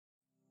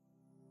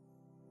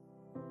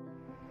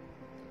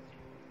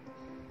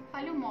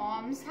Hello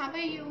moms, how are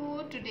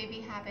you? Today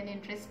we have an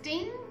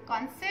interesting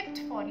concept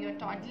for your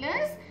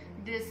toddlers.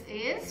 This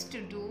is to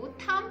do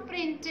thumb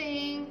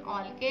printing.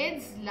 All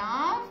kids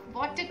love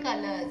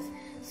watercolors.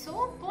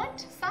 So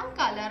put some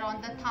color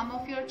on the thumb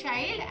of your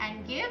child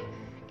and give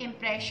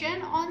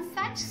impression on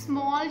such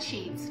small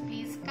sheets.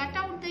 Please cut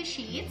out the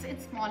sheets in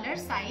smaller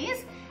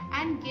size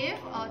and give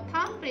a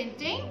thumb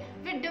printing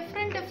with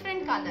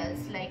different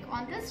colors. Like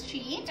on this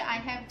sheet I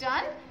have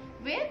done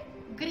with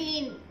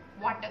green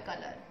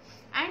watercolor.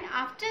 And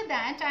after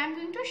that I am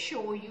going to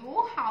show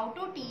you how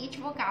to teach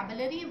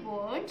vocabulary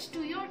words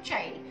to your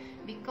child,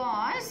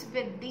 because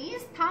with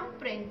these thumb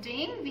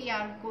printing we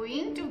are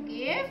going to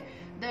give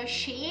the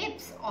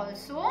shapes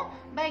also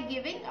by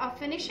giving a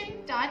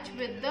finishing touch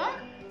with the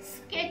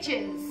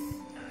sketches.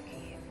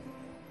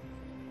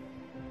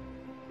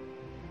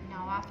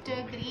 Now after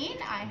green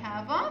I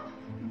have a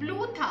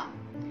blue thumb.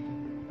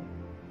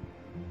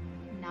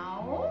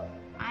 Now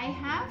I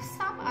have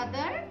some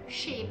other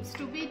shapes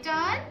to be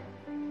done.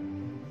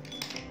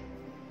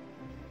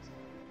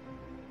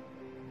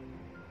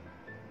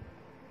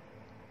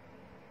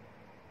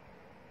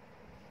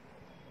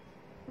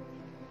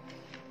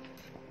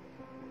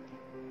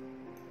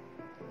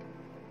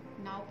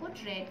 Now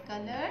put red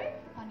color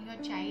on your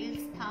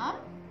child's thumb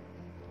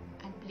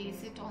and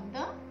place it on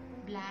the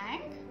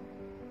blank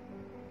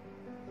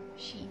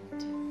sheet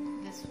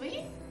this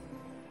way.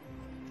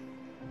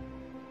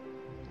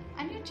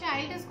 And your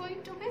child is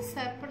going to be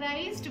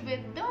surprised with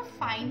the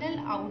final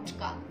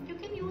outcome. You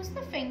can use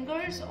the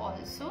fingers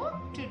also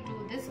to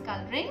do this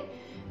coloring,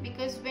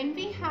 because when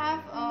we have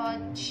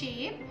a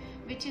shape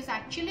which is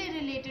actually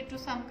related to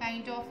some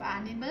kind of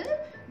animal,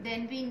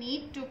 then we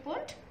need to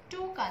put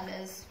two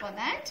colors for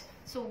that.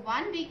 So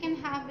one we can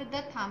have with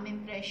the thumb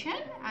impression,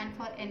 and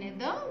for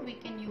another we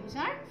can use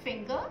our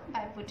finger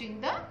by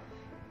putting the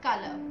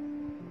color.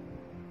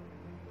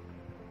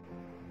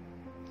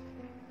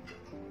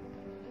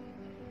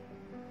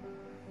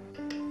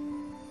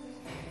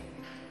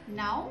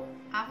 Now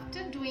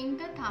after doing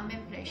the thumb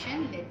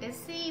impression, let us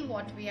see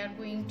what we are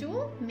going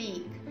to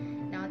make.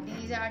 Now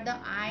these are the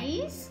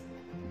eyes,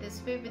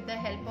 this way with the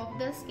help of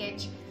the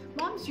sketch.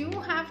 Moms, you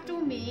have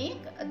to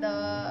make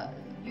the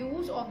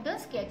use of the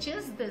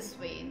sketches this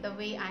way, the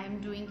way I am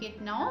doing it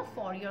now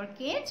for your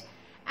kid,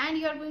 and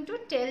you are going to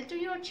tell to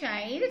your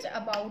child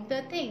about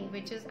the thing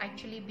which is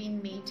actually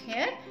been made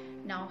here.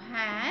 Now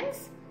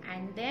hands,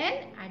 and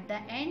then at the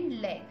end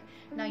leg.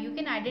 Now you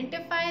can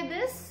identify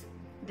this.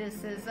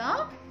 This is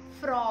a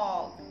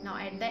frog. Now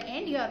at the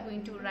end you are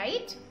going to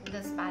write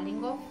the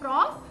spelling of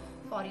frog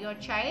for your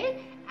child,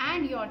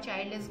 and your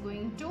child is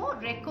going to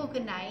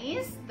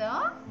recognize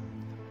the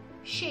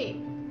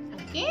shape.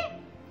 Okay.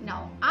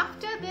 Now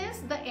after this,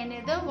 the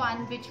another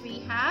one which we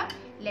have,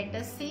 let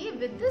us see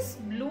with this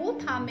blue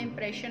thumb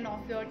impression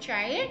of your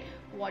child,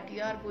 what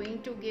you are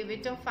going to give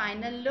it a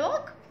final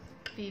look.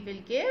 We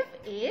will give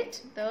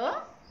it the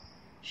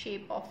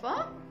shape of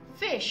a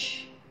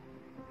fish.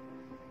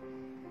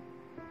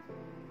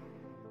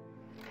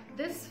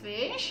 This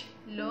fish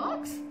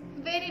looks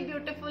very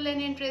beautiful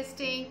and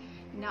interesting.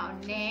 Now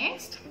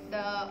next,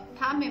 the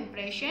thumb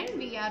impression,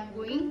 we are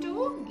going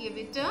to give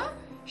it a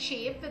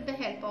shape with the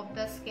help of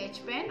the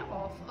sketch pen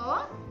of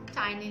a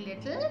tiny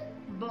little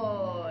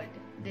bird.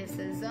 This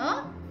is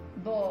a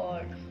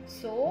bird.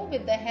 So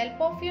with the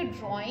help of your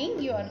drawing,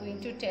 you are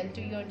going to tell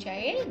to your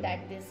child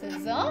that this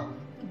is a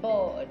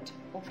bird.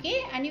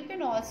 Okay, and you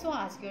can also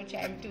ask your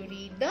child to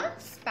read the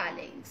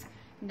spellings.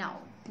 Now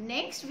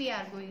next we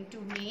are going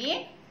to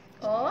make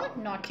a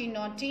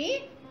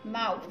naughty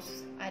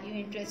mouse. Are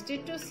you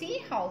interested to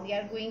see how we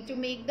are going to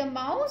make the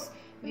mouse?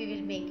 We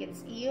will make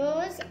its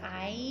ears,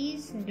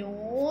 eyes,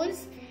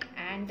 nose,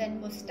 and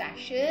then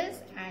mustaches,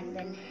 and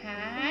then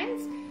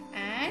hands,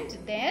 and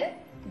then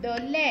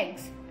the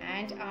legs,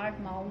 and our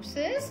mouse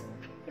is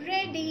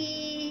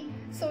ready.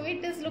 So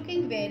it is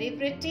looking very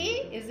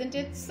pretty, isn't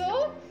it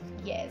so?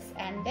 Yes,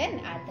 and then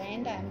at the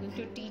end I am going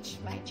to teach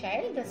my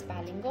child the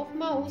spelling of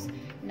mouse.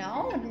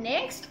 Now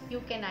next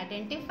you can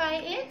identify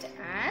it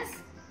as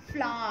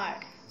flower.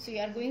 So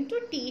you are going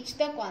to teach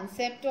the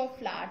concept of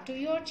flower to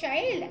your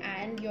child,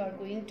 and you are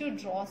going to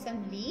draw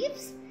some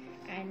leaves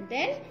and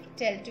then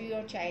tell to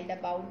your child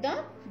about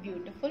the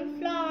beautiful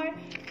flower,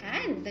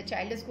 and the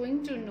child is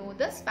going to know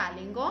the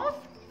spelling of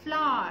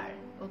flower.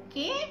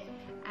 Okay,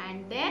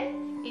 and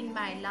then in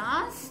my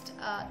last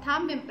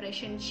thumb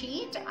impression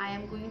sheet I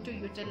am going to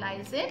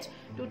utilize it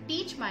to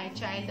teach my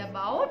child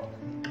about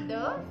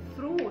the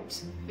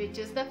fruits. Which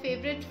is the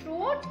favorite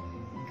fruit?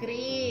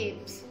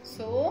 Grapes.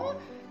 So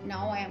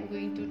now I am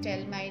going to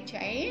tell my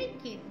child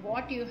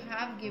what you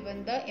have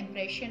given the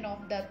impression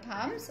of the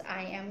thumbs.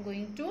 I am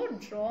going to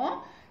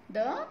draw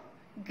the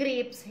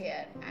grapes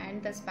here,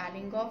 and the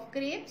spelling of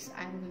grapes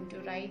I am going to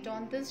write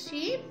on this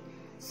sheet.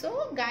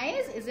 So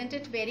guys, isn't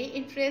it very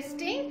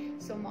interesting?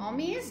 So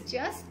mommies,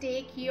 just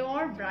take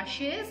your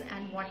brushes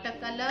and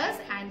watercolors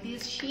and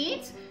these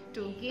sheets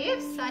to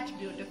give such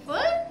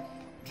beautiful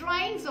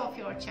drawings of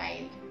your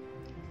child.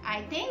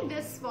 I think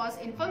this was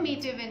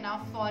informative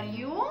enough for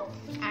you,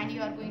 and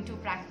you are going to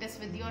practice this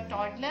with your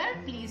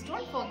toddler, please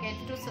don't forget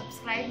to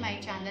subscribe my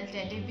channel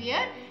Teddy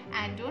Bear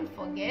and don't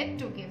forget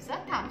to give a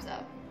thumbs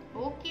up.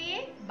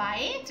 Okay,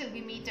 bye till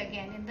we meet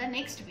again in the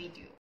next video.